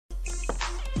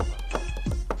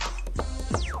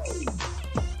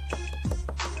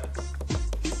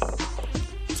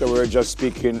So we're just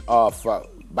speaking of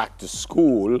back to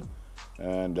school,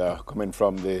 and coming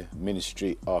from the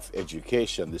Ministry of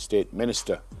Education, the State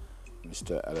Minister,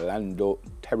 Mr. Orlando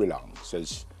Terrilong,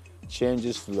 says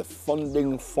changes to the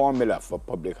funding formula for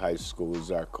public high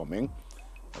schools are coming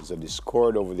as a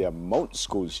discord over the amount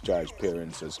schools charge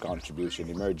parents as contribution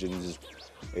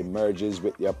emerges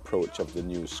with the approach of the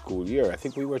new school year. I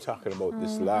think we were talking about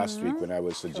this last week when I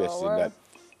was suggesting that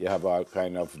you have all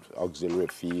kind of auxiliary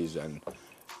fees and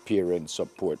parent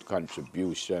support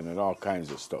contribution and all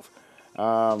kinds of stuff.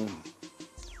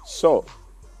 So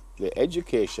the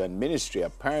Education Ministry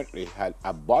apparently had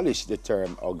abolished the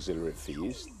term auxiliary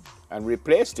fees and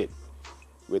replaced it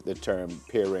with the term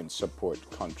parent support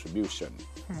contribution,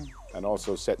 and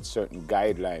also set certain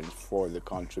guidelines for the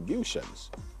contributions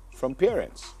from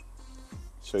parents.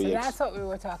 So that's what we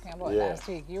were talking about last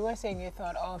week. You were saying you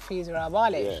thought all fees were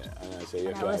abolished. Yeah, and I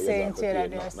say I was saying to you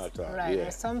that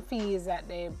there's some fees that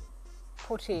they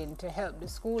put in to help the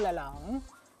school along.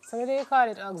 So whether you call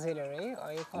it auxiliary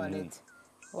or you call it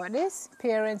what is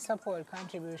parent support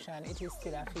contribution, it is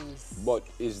still a fees. But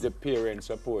is the parent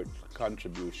support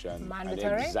contribution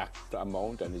mandatory? An exact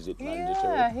amount, and is it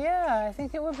mandatory? Yeah, I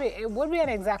think it would be an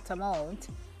exact amount.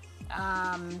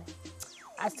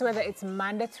 As to whether it's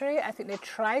mandatory, I think they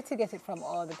try to get it from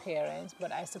all the parents,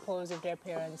 but I suppose if there are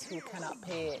parents who cannot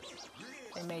pay it,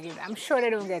 they may give it. I'm sure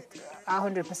they don't get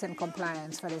 100%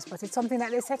 compliance for this, but it's something that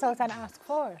they set out and ask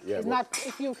for. Yeah, it's not,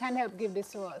 if you can help give this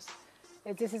to us,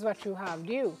 this is what you have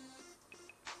due.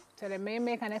 So they may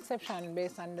make an exception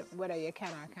based on whether you can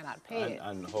or cannot pay it.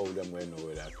 And how them will know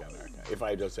whether I can or can't. If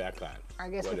I just say I can't. I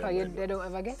guess because they don't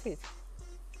ever get it.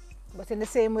 But in the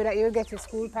same way that you get a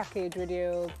school package with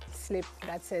your slip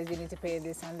that says you need to pay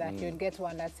this and that, you'd get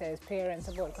one that says parent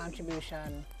support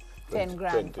contribution, 10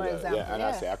 grand, for example. Yeah, and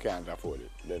I say I can't afford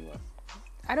it, then what?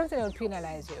 I don't think they would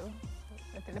penalize you.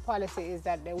 I think the policy is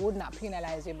that they would not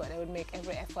penalize you, but they would make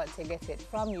every effort to get it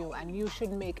from you, and you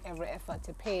should make every effort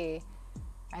to pay.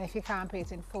 And if you can't pay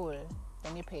it in full,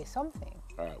 then you pay something.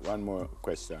 All right, one more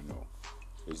question now.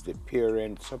 Is the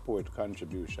parent support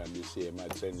contribution the same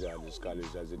at St. George's College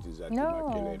as it is at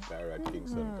Immaculate or at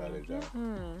Kingston College?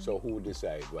 So who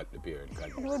decides what the parent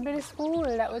contribution? It would be the school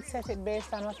that would set it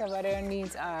based on whatever their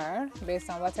needs are, based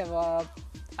on whatever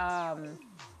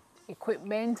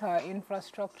equipment or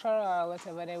infrastructure or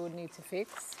whatever they would need to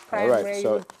fix. All right,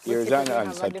 so here's an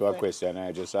answer to a question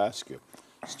I just asked you.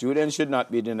 Students should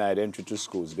not be denied entry to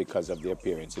schools because of their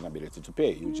parents' inability to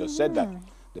pay. You just said that.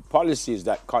 The policy is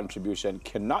that contribution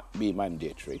cannot be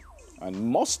mandatory and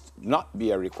must not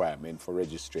be a requirement for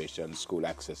registration, school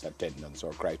access, attendance,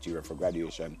 or criteria for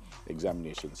graduation,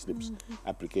 examination slips,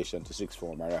 application to sixth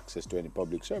form, or access to any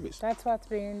public service. That's what's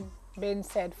been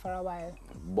said for a while.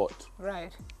 But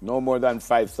right. No more than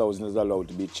 5,000 is allowed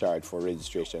to be charged for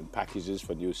registration packages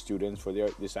for new students for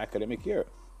this academic year.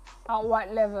 At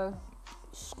what level?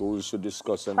 Schools should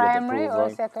discuss and primary get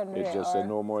approval. Or secondary? It just said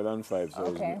no more than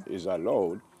 5,000 is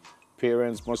allowed.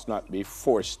 Parents must not be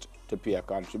forced to pay a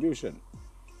contribution.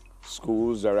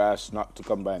 Schools are asked not to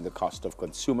combine the cost of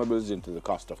consumables into the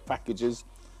cost of packages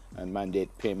and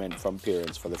mandate payment from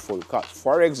parents for the full cost.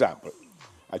 For example,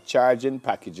 a charge in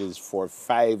packages for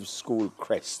 5 school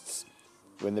crests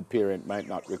when the parent might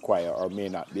not require or may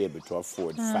not be able to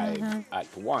afford 5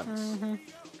 at once.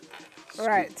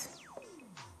 Right.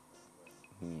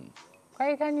 Or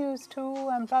you can use 2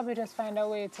 and probably just find a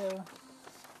way to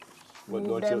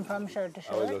move them from shirt to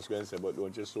shirt. I was just going to say, but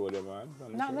don't you sew them on?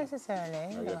 Not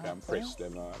necessarily. Or you can press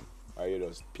them on. Or you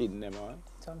just pin them on.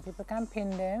 Some people can pin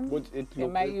them. But they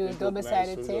might use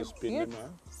double-sided tape. Them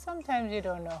on. Sometimes you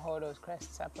don't know how those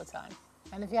crests are put on.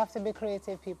 And if you have to be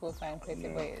creative, people find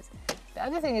creative ways. The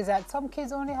other thing is that some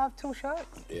kids only have 2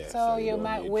 shirts. Yeah, so you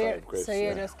might wear, so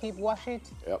you just keep wash it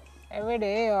every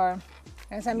day, or,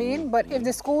 you know what I mean? But if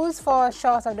the schools fall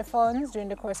short of the funds during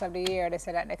the course of the year, they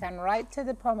say that they can write to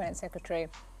the permanent secretary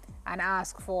and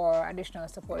ask for additional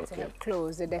support to help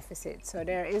close the deficit. So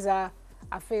there is a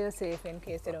fail-safe in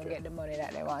case they don't get the money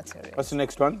that they want to raise. What's the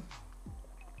next one?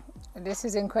 This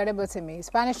is incredible to me.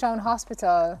 Spanish Town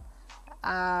Hospital,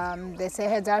 they say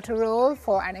heads are to roll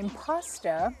for an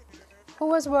imposter who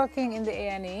was working in the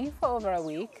A&E for over a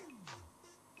week.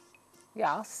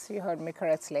 Yes, you heard me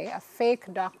correctly. A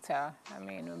fake doctor. I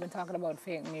mean, we've been talking about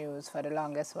fake news for the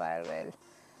longest while. Well,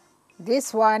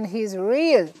 this one, he's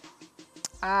real.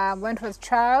 Wentworth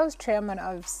Charles, chairman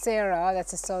of SARA,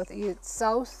 that's the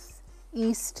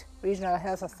Southeast Regional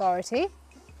Health Authority.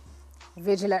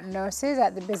 Vigilant nurses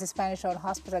at the busy Spanish Town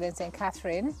Hospital in St.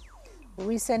 Catherine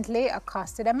recently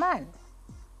accosted a man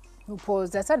who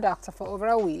posed as a doctor for over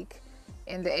a week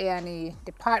in the A&E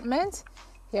department.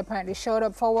 He apparently showed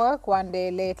up for work one day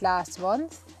late last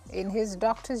month in his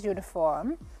doctor's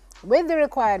uniform with the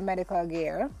required medical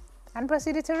gear and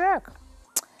proceeded to work.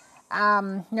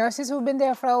 Nurses who've been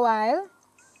there for a while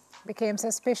became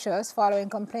suspicious following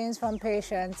complaints from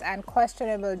patients and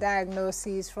questionable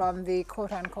diagnoses from the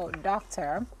quote-unquote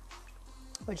doctor,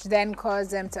 which then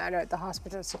caused them to alert the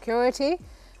hospital security.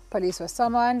 Police were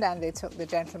summoned and they took the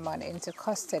gentleman into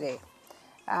custody.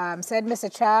 Said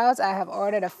Mr. Charles, I have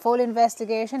ordered a full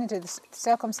investigation into the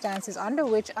circumstances under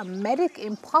which a medic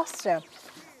imposter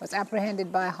was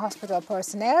apprehended by hospital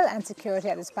personnel and security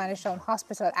at the Spanish Town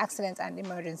Hospital Accident and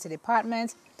Emergency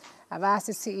Department. I've asked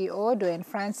the CEO, Dwayne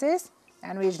Francis,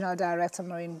 and Regional Director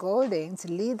Maureen Golding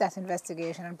to lead that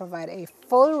investigation and provide a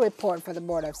full report for the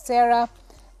Board of SARA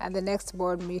at the next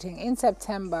board meeting in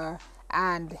September,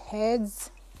 and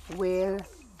heads will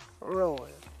roll.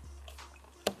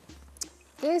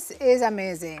 This is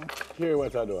amazing. Here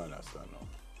what I don't understand now.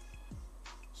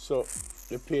 So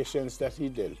the patients that he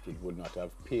dealt with would not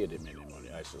have paid him any money,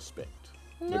 I suspect.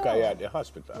 No. Because he had the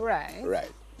hospital. Right.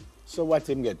 Right. So what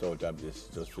him get out of this?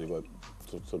 Just to what?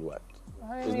 To what?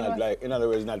 It's not like, in other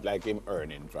words, not like him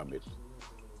earning from it.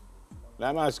 Now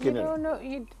I'm asking you. him. Don't know.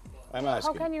 I'm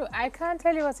asking. How can you? I can't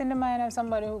tell you what's in the mind of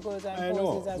somebody who goes and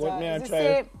poses as what may I a.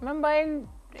 try? Remember in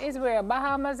Israel,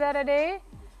 Bahamas the other day,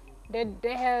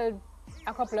 they held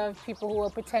a couple of people who were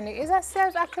pretending. It's a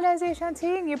self-actualization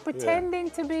thing. You're pretending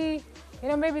to be,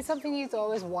 maybe something he's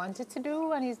always wanted to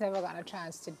do and he's never got a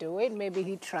chance to do it. Maybe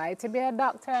he tried to be a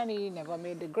doctor and he never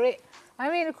made the grade. I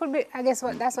mean, it could be, I guess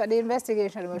that's what the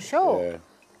investigation will show. Yeah.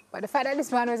 But the fact that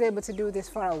this man was able to do this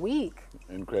for a week.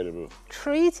 Incredible.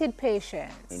 Treated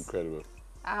patients. Incredible.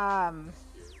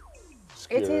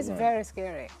 Scary, it is very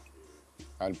scary.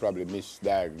 And probably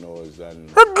misdiagnosed and...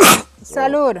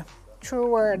 Salud.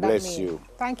 True word. Bless you.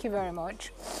 Thank you very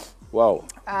much. Wow.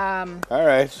 All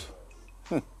right.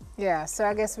 Yeah, so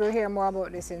I guess we'll hear more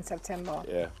about this in September.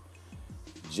 Yeah.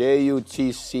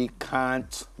 JUTC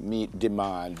can't meet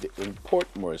demand in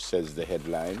Portmore, says the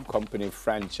headline. Company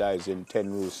franchising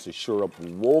 10 routes to shore up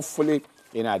woefully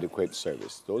inadequate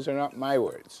service. Those are not my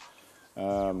words.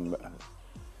 JUTC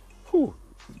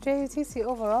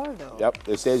overall, though. Yep,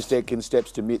 it says taking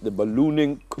steps to meet the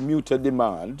ballooning commuter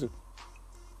demand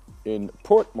in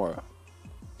Portmore.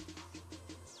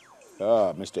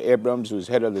 Mr. Abrams, who's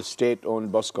head of the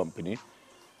state-owned bus company,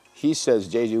 he says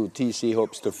JUTC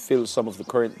hopes to fill some of the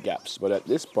current gaps, but at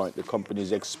this point, the company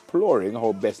is exploring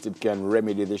how best it can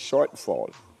remedy the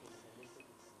shortfall.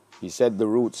 He said the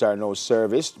routes are now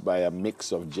serviced by a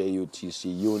mix of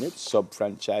JUTC units,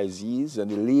 sub-franchisees,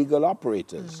 and illegal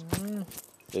operators. Mm-hmm.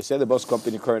 They said the bus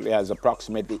company currently has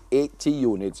approximately 80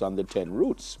 units on the 10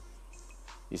 routes.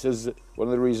 He says one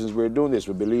of the reasons we're doing this,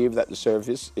 we believe that the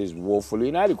service is woefully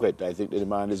inadequate. I think the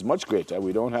demand is much greater.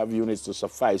 We don't have units to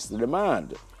suffice the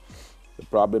demand. The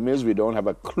problem is we don't have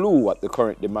a clue what the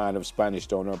current demand of Spanish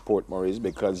Town or Portmore is,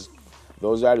 because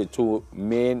those are the two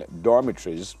main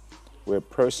dormitories where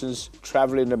persons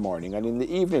travel in the morning and in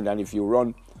the evening. And if you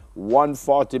run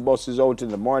 140 buses out in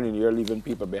the morning, you're leaving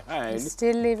people behind.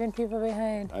 Still leaving people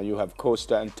behind. And you have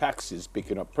Costa and taxis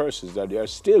picking up persons that they are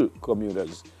still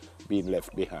commuters being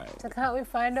left behind. So can't we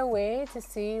find a way to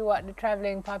see what the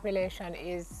traveling population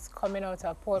is coming out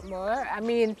of Portmore? I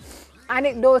mean,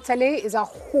 anecdotally, is a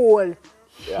whole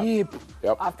heap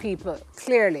of people,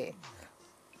 clearly.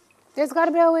 There's got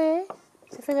to be a way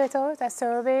to figure it out. A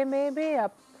survey maybe,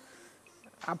 a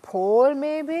poll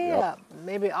maybe,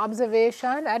 maybe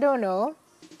observation, I don't know.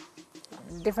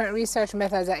 Different research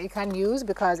methods that you can use,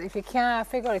 because if you can't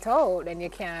figure it out, then you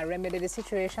can't remedy the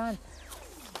situation.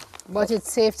 But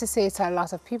it's safe to say it's a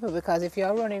lot of people, because if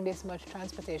you're running this much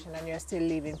transportation and you're still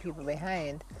leaving people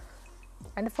behind,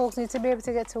 and the folks need to be able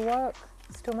to get to work.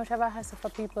 It's too much of a hassle for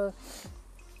people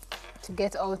to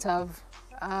get out of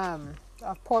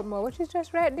Portmore, which is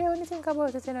just right there when you think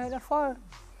about it, in the fall.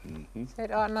 Mm-hmm. So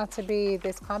it ought not to be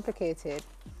this complicated.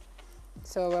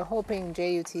 So we're hoping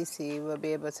JUTC will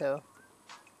be able to.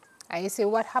 And you see,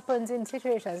 what happens in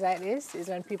situations like this is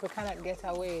when people cannot get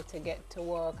away to get to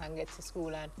work and get to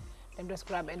school, and them just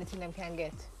grab anything they can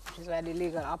get, which is why the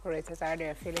legal operators are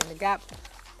there filling the gap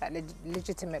that the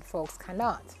legitimate folks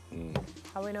cannot. And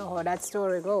we know how that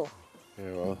story go.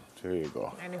 Yeah, well, there you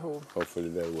go. Anywho. Hopefully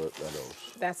they'll work that out.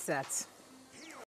 That's that.